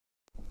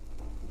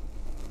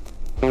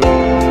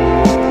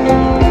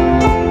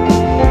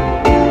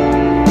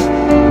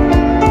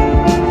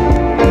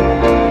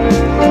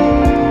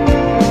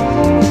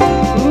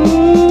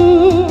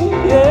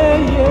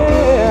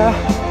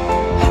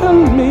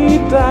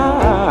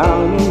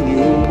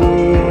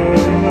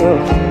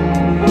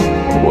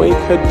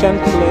her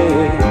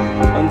gently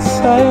and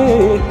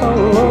say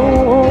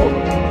hello.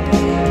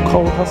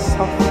 Call her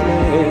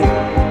softly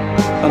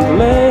and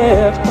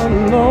let her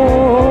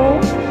know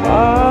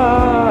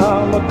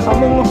I'm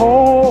coming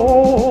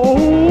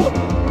home.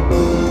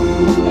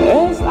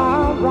 As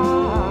I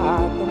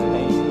ride the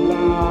main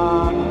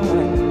line,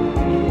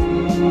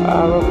 I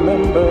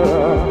remember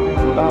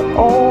that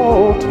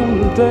autumn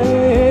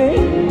day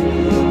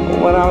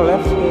when I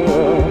left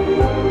her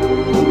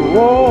and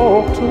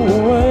walked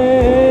away.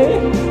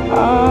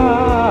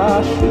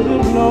 I should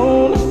have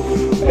known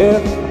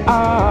if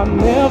I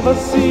never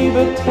see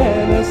the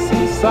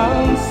Tennessee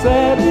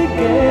sunset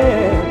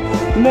again,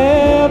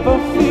 never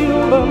feel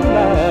the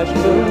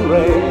Nashville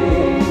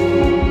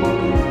rain,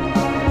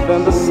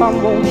 then the sun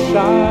won't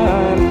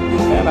shine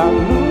and I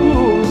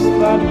lose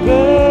that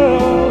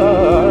girl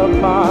of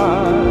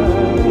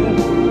mine.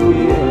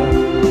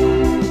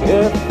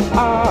 Yeah. If I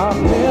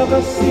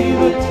never see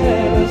the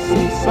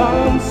Tennessee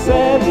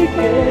sunset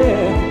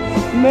again,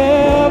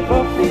 never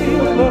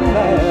feel the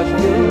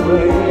Nashville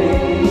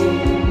rain,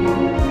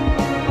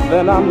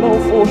 then I know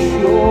for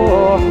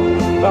sure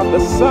that the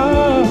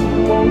sun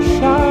won't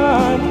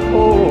shine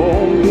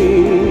for me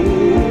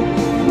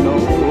no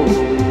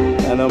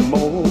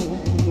anymore,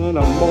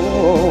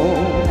 anymore.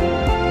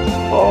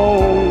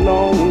 Oh no,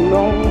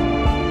 no,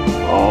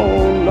 oh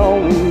no,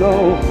 no.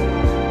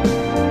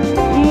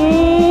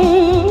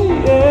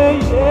 Yeah,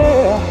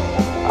 yeah,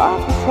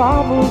 I've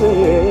traveled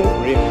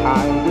every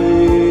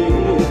highway,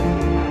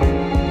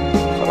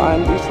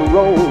 climbed this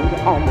road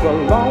on the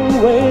long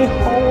way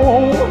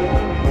home,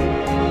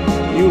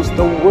 used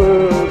the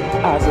world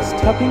as a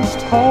stepping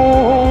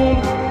stone.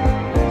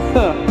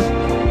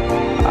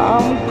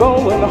 I'm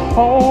going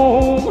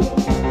home.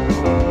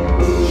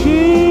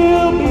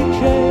 She'll be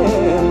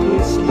gently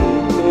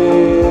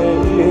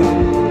sleeping,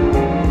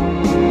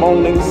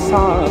 morning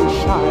sun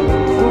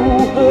shining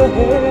through her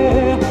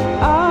hair.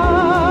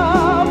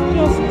 I've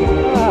just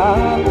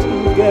got to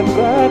get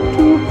back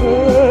to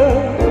her,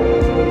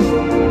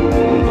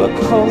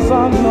 because I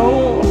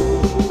know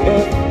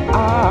if I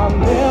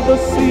never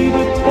see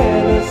the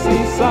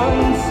Tennessee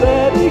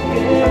sunset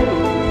again,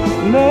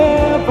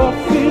 never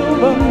feel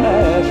the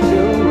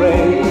Nashville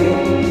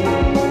rain,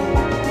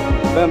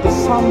 then the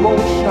sun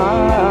won't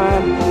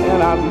shine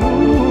and I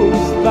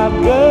lose that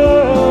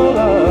girl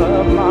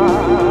of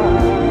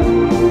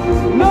mine.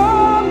 No,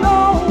 no,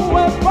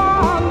 if I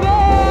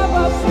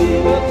never see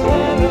the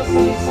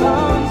Tennessee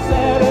sun